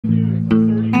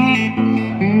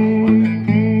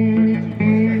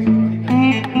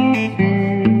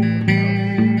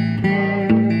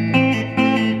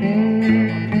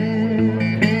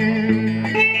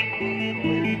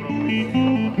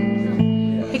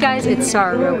guys, it's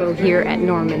Sarah Rogo here at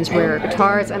Norman's Rare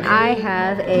Guitars, and I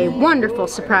have a wonderful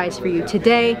surprise for you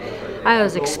today. I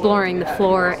was exploring the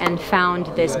floor and found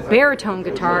this baritone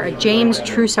guitar, a James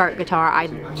Trussart guitar. I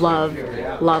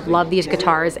love these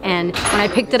guitars, and when I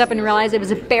picked it up and realized it was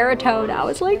a baritone, I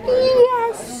was like,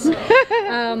 yes!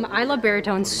 I love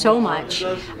baritones so much,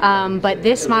 but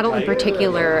this model in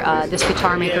particular, this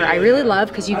guitar maker, I really love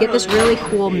because you get this really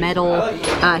cool metal,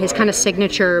 his kind of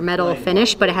signature metal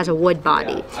finish, but it has a wood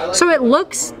body. So it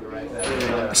looks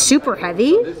super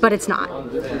heavy, but it's not.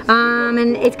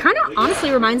 And it kind of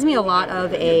honestly reminds me a lot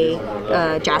of a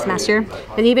Jazzmaster.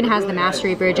 It even has the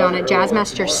mastery bridge on it,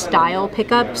 Jazzmaster style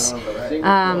pickups.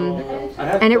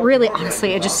 And it really,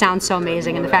 honestly, it just sounds so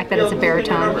amazing. And the fact that it's a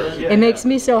baritone, it makes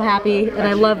me so happy. And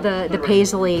I love the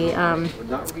paisley, kind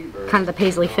of the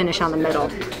paisley finish on the middle.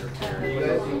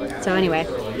 So anyway,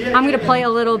 I'm going to play a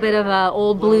little bit of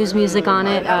old blues music on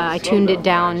it. I tuned it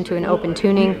down to an open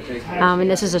tuning, and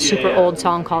this is a super old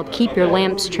song called Keep Your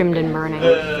Lamps Trimmed and Burning.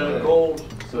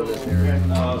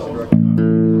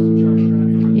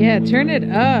 Yeah, turn it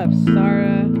up, Sarah.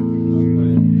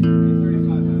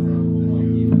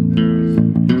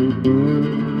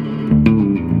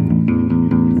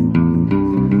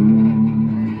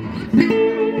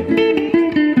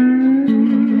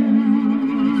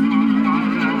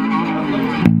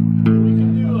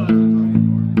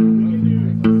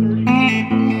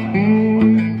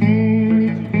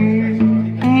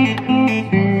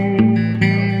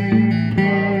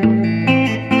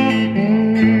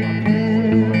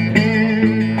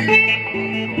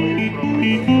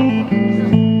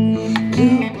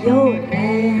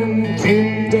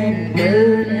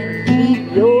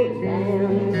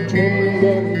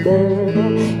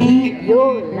 Keep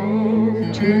your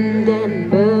lamp trimmed and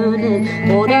burning,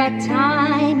 for the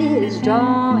time is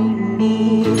drawing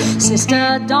near.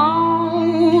 Sister,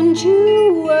 don't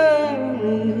you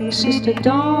worry. Sister,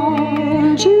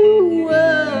 don't you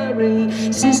worry.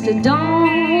 Sister,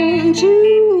 don't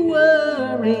you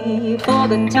worry, for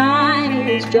the time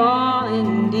is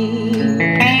drawing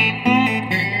near.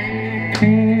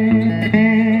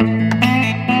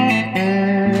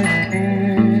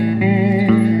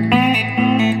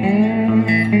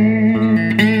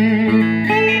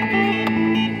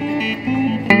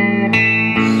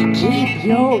 Keep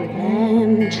your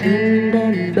lamp trimmed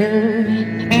and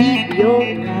burning. Keep your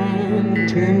lamp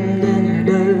trimmed and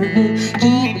burning.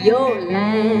 Keep your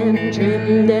lamp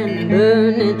trimmed and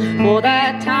burning, for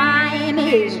the time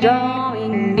is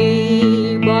drawing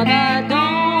near. Brother,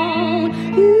 don't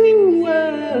you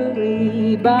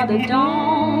worry. Brother,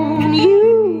 don't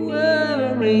you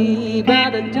worry.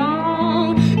 Brother,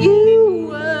 don't you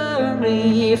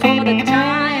worry, for the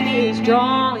time is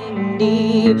drawing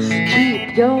near.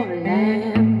 Keep your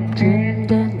lamp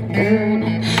trimmed and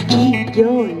burning. Keep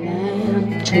your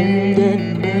lamp trimmed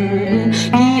and burning.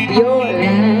 Keep your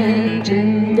lamp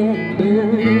trimmed and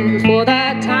burning, for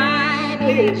the time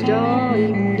is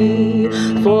drawing near.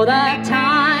 For the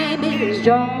time is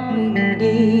drawing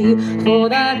near. For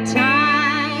the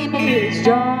time is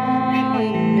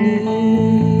drawing near.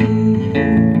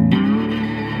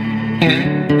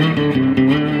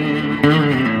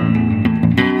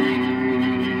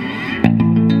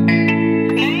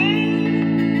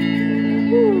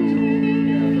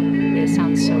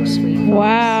 So sweet.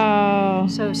 Wow.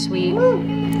 So sweet.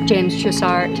 James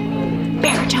Trussart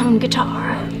baritone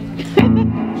guitar.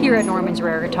 Here at Norman's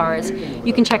Rare Guitars.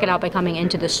 You can check it out by coming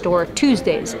into the store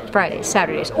Tuesdays, Fridays,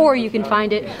 Saturdays, or you can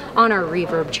find it on our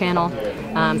Reverb channel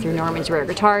through Norman's Rare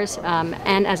Guitars.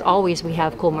 And as always, we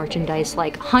have cool merchandise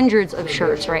like hundreds of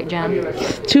shirts, right, Jen?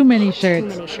 Too many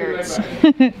shirts. Too many shirts.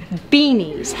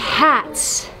 Beanies,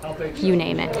 hats, you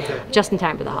name it, just in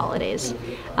time for the holidays.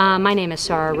 My name is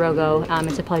Sarah Rogo.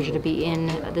 It's a pleasure to be in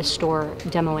this store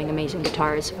demoing amazing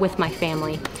guitars with my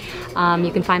family.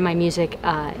 You can find my music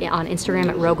on Instagram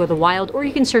at Rogo the Wild, or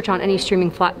you can search on any streaming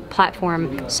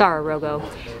platform, Sarah Rogo.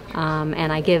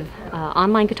 And I give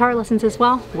online guitar lessons as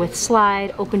well, with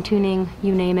slide, open tuning,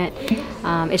 you name it.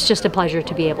 It's just a pleasure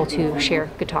to be able to share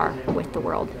guitar with the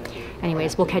world.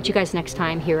 Anyways, we'll catch you guys next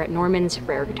time here at Norman's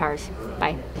Rare Guitars.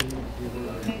 Bye.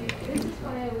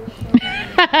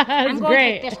 That's I'm going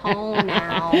great. to take this home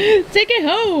now. Take it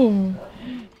home.